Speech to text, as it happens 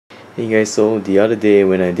Hey guys, so the other day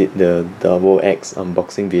when I did the Double X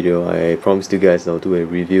unboxing video, I promised you guys I'll do a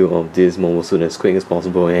review of this mobile suit as quick as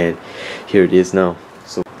possible, and here it is now.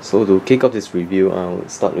 So to kick off this review, I'll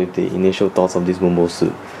start with the initial thoughts of this mobile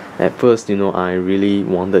suit. At first, I really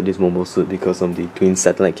wanted this mobile suit because of the twin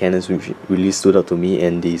satellite cannons, which really stood out to me,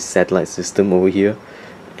 and the satellite system over here,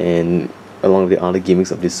 and along with the other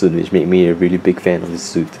gimmicks of this suit, which made me a really big fan of this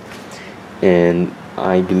suit. And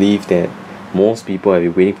I believe that most people have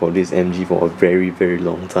been waiting for this MG for a very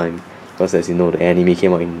long time, because as you know, the anime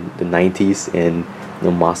came out in the 90s, and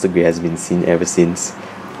Master Grade has been seen ever since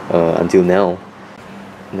until now.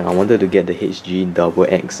 Now I wanted to get the HG Double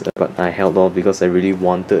X, but I held off because I really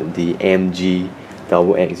wanted the MG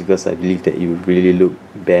Double X, because I believe that it would really look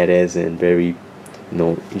badass and very,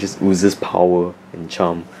 it just oozes power and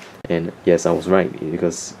charm. And yes, I was right,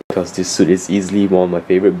 because this suit is easily one of my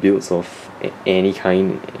favorite builds of any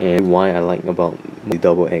kind, and why I like about the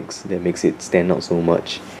Double X that makes it stand out so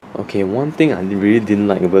much. Okay, one thing I really didn't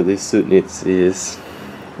like about this suit is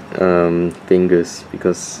fingers,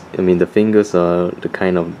 because the fingers are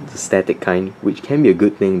the static kind, which can be a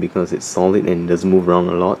good thing because it's solid and doesn't move around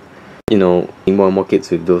a lot. More and more kids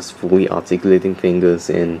with those fully articulating fingers,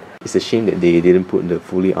 and it's a shame that they didn't put the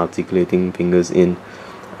fully articulating fingers in.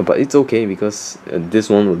 But it's okay, because this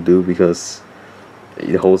one will do, because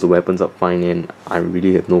it holds the weapons up fine, and I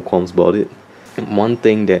really have no qualms about it. One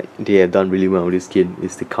thing that they have done really well with this kit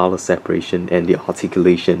is the color separation and the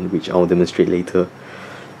articulation, which I'll demonstrate later.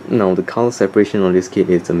 Now, the color separation on this kit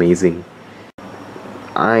is amazing.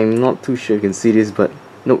 I'm not too sure you can see this, but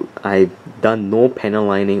no, I've done no panel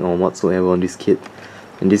lining or whatsoever on this kit,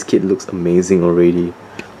 and this kit looks amazing already.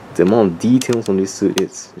 The amount of details on this suit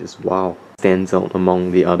is just wow. Stands out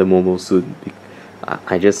among the other mobile suit.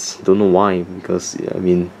 I just don't know why, because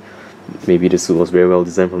maybe the suit was very well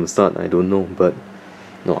designed from the start, I don't know, but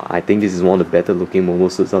no, I think this is one of the better looking mobile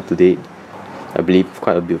suits up to date. I believe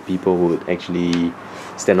quite a bit of people would actually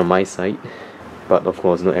stand on my side, but of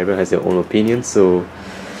course everyone has their own opinion, so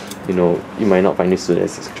you might not find this suit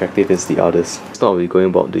as attractive as the others. Start with going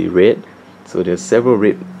about the red. So there's several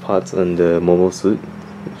red parts on the mobile suit,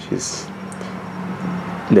 which is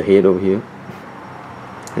the head over here,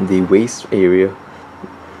 and the waist area,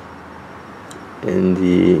 and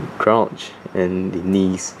the crouch, and the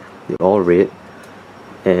knees. They're all red.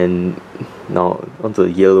 And now onto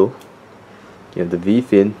the yellow. You have the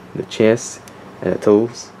V-fin, the chest, and the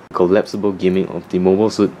toes. Collapsible gimmick of the mobile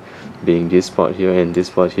suit being this part here and this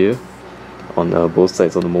part here on both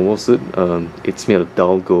sides of the mobile suit. It's made of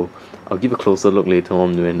dull gold. I'll give a closer look later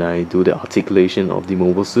on when I do the articulation of the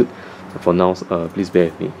mobile suit. For now, please bear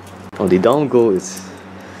with me. The dull gold is,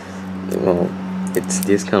 it's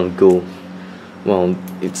this kind of gold. Well,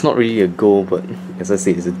 it's not really a gold, but as I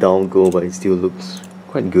said, it's a dull gold, but it still looks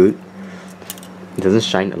quite good. It doesn't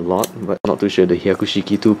shine a lot, but I'm not too sure the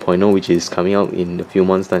Hyakushiki 2.0, which is coming out in a few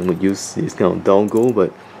months' time, would use this kind of dull gold,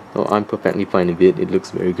 but I'm perfectly fine with it. It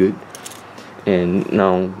looks very good. And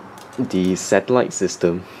now, the satellite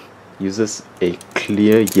system uses a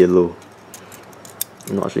clear yellow.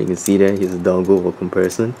 I'm not sure you can see that. Here's a dull gold for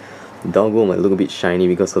comparison. The dull gold might look a bit shiny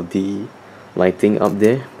because of the lighting up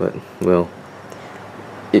there, but well,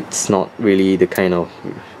 it's not really the kind of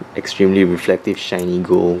extremely reflective shiny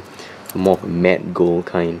gold, more of a matte gold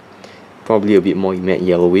kind, probably a bit more matte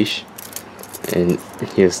yellowish. And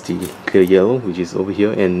here's the clear yellow, which is over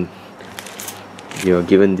here, and you're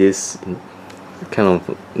given this kind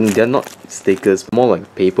of, they're not stickers, more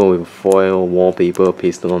like paper with foil wallpaper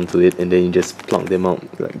pasted onto it, and then you just plug them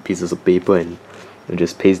out like pieces of paper, and you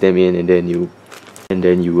just paste them in, and then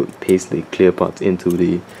you would paste the clear parts into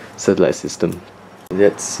the satellite system.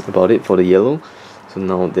 That's about it for the yellow. So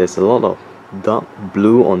now there's a lot of dark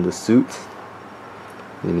blue on the suit.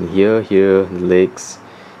 Here, the legs,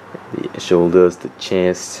 the shoulders, the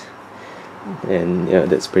chest, and yeah,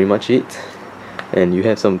 that's pretty much it. And you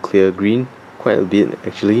have some clear green, quite a bit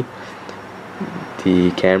actually.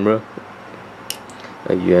 The camera,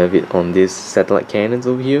 you have it on this satellite cannons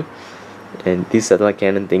over here, and these satellite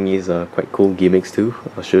cannon thingies are quite cool gimmicks too.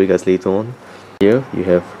 I'll show you guys later on. Here you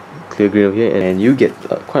have clear green over here, and you get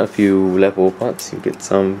quite a few leftover parts. You get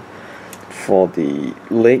some for the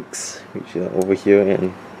legs, which are over here,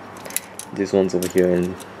 and this one's over here,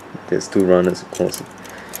 and there's two runners, of course,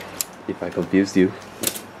 if I confused you.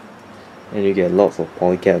 And you get lots of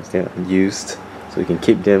polycaps that are used, so you can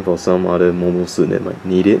keep them for some other mobile suit that might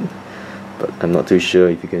need it, but I'm not too sure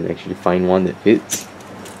if you can actually find one that fits.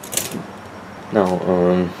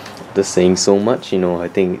 Now, just saying so much, I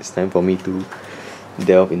think it's time for me to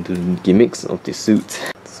delve into the gimmicks of the suit.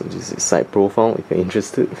 So this is side profile if you're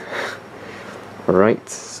interested. Alright,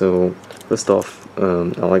 so first off,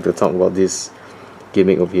 I'd like to talk about this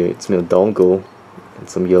gimmick over here. It's made of dull gold and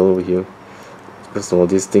some yellow over here. First of all,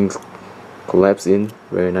 these things collapse in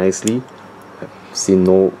very nicely. I've seen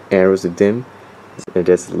no errors with them. And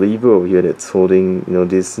there's a lever over here that's holding,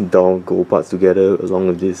 these dull gold parts together along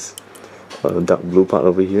with this dark blue part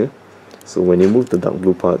over here. So when you move the dark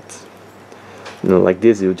blue part, like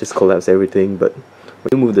this, it will just collapse everything. But when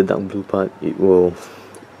you move the dark blue part, it will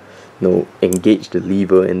engage the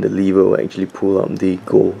lever, and the lever will actually pull up the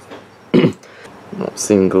gold.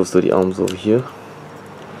 Same goes to the arms over here.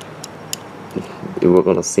 It works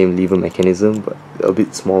on the same lever mechanism but a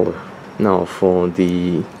bit smaller. Now for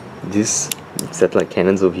these satellite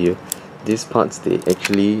cannons over here, these parts,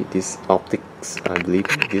 these optics, I believe,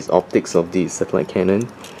 these optics of the satellite cannon,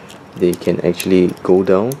 they can actually go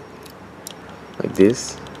down like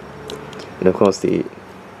this, and of course they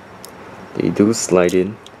do slide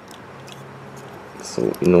in. So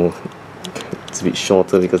it's a bit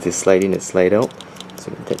shorter because they slide in and slide out, so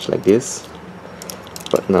you attach like this.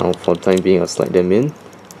 But now for the time being, I'll slide them in,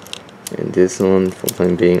 and this one for the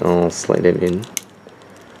time being I'll slide them in.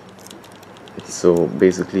 So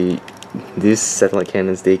basically these satellite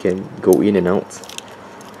cannons, they can go in and out,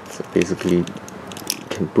 so basically you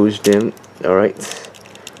can push them. Alright,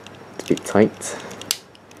 it's a bit tight.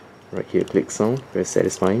 Right here, click sound, very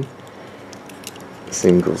satisfying.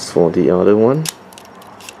 Same goes for the other one.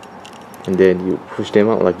 And then you push them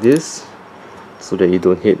out like this so that you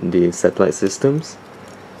don't hit the satellite systems.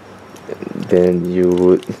 And then you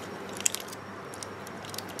would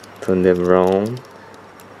turn them around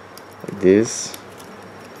like this,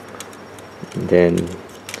 and then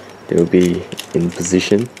they will be in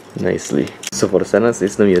position nicely. So for the satellite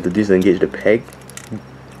system, you have to disengage the peg.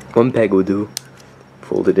 One peg will do.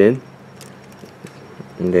 Fold it in,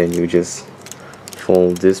 and then you just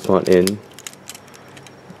fold this part in,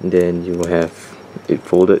 and then you will have it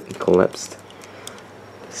folded, collapsed.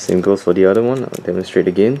 Same goes for the other one. I'll demonstrate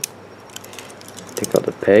again. Take out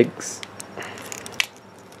the pegs.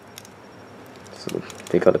 So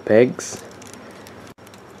take out the pegs,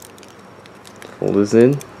 fold this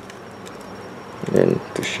in, and then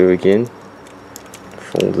to show again,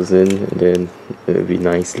 fold this in, and then it will be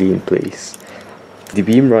nicely in place. The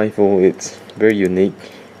beam rifle, it's very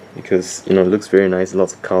unique because it looks very nice,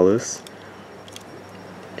 lots of colors.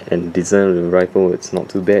 And the design of the rifle, it's not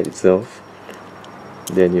too bad itself.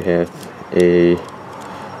 Then you have a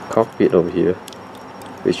cockpit over here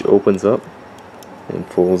which opens up and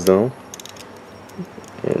folds down,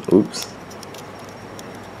 and oops,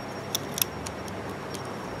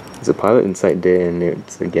 there's a pilot inside there, and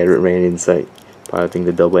it's a Garrett Rand inside piloting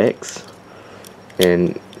the Double X.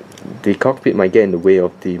 And the cockpit might get in the way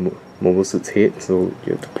of the mobile suit's head, so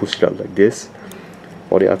you have to push it up like this.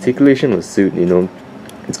 For the articulation of the suit,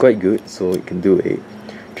 it's quite good, so it can do a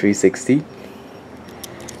 360.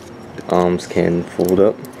 The arms can fold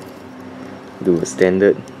up, do a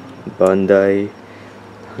standard Bandai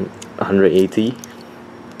 180.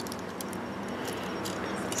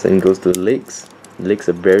 Same goes to the legs. The legs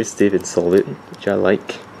are very stiff and solid, which I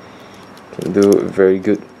like. Can do a very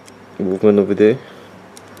good movement over there.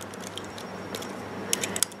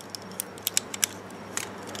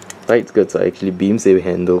 Side skirts are actually beam saber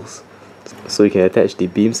handles, so you can attach the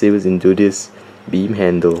beam sabers into this beam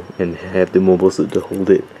handle and have the mobile suit to hold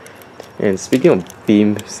it. And speaking of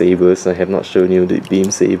beam sabers, I have not shown you the beam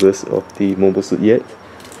sabers of the mobile suit yet.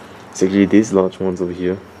 It's actually these large ones over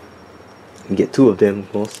here. You get two of them,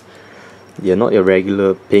 of course. They're not your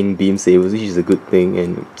regular ping beam sabers, which is a good thing,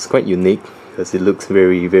 and it's quite unique because it looks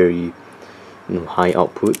very, very high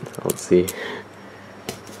output, I would say.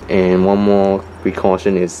 And one more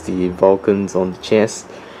precaution is the Vulcans on the chest.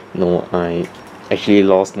 I actually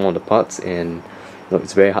lost one of the parts, and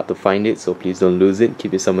it's very hard to find it, so please don't lose it.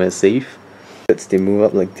 Keep it somewhere safe. They move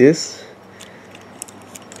up like this.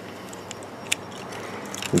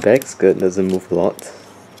 The back skirt doesn't move a lot.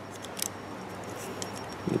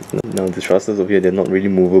 Now the thrusters over here, they're not really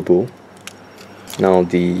movable. Now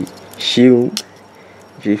the shield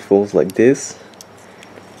actually folds like this,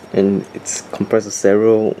 and it's comprised of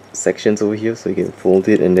several sections over here, so you can fold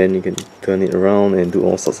it and then you can turn it around and do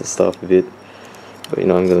all sorts of stuff with it. But I'm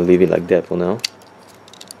gonna leave it like that for now.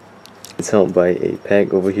 It's held by a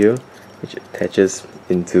peg over here, which attaches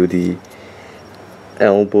into the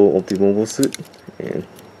elbow of the mobile suit, and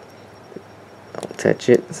I'll attach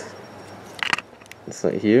it. It's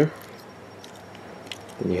right here.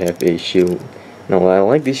 And you have a shield. Now I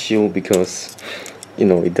like this shield because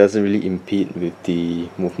it doesn't really impede with the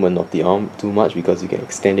movement of the arm too much, because you can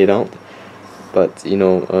extend it out. But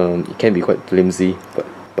it can be quite flimsy, but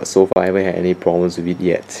but so far I haven't had any problems with it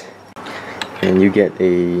yet. And you get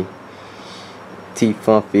a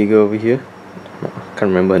Tifa figure over here. I can't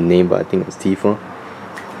remember her name, but I think it's Tifa.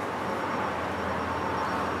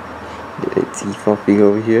 Get a Tifa figure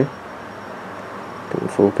over here. Don't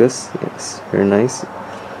focus. Yes, very nice.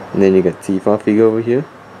 And then you get Tifa figure over here,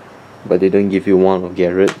 but they don't give you one of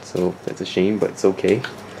Garrett, so that's a shame, but it's okay.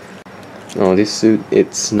 Now this suit,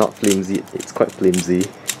 it's not flimsy, it's quite flimsy,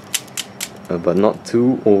 but not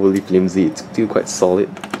too overly flimsy. It's still quite solid.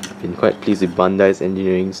 Been quite pleased with Bandai's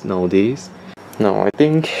engineering nowadays. Now I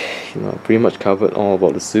think I pretty much covered all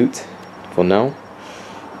about the suit for now.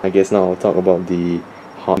 I guess now I'll talk about the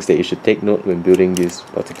things that you should take note when building this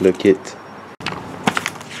particular kit.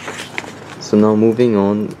 So now moving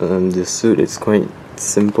on, the suit is quite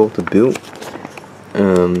simple to build.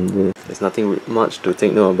 There's nothing much to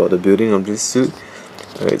take note about the building of this suit.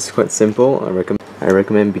 It's quite simple. I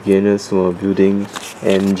recommend beginners who are building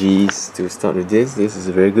MGs to start with this. This is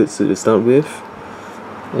a very good suit to start with.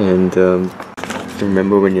 And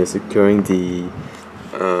remember, when you're securing the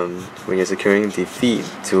feet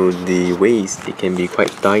to the waist, it can be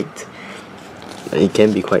quite tight.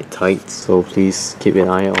 So please keep an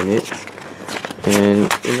eye on it.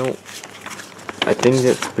 And I think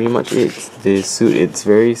that's pretty much it. This suit, it's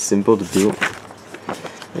very simple to build,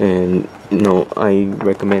 and I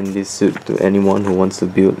recommend this suit to anyone who wants to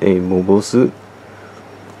build a mobile suit.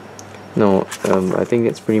 Now I think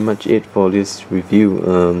that's pretty much it for this review.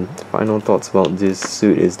 Final thoughts about this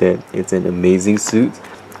suit is that it's an amazing suit.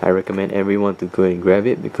 I recommend everyone to go and grab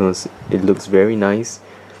it because it looks very nice,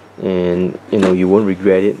 and you won't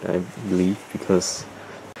regret it, I believe, because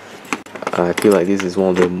I feel like this is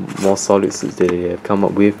one of the more solid suits that they have come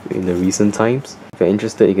up with in the recent times. If you're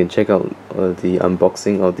interested, you can check out the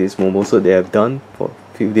unboxing of this mobile suit they have done for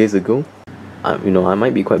a few days ago. I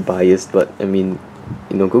might be quite biased, but I mean,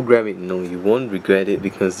 go grab it. You won't regret it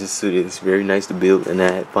because this suit is very nice to build, and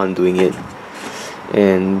I had fun doing it.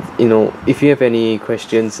 And if you have any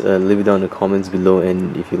questions, leave it down in the comments below.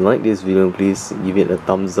 And if you like this video, please give it a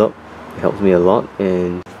thumbs up. It helps me a lot.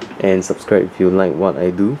 And subscribe if you like what I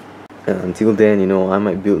do. Until then, I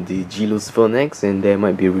might build the G Lucifer next, and there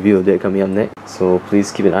might be a review of that coming up next. So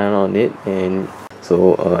please keep an eye on it. And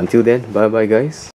so until then, bye bye guys.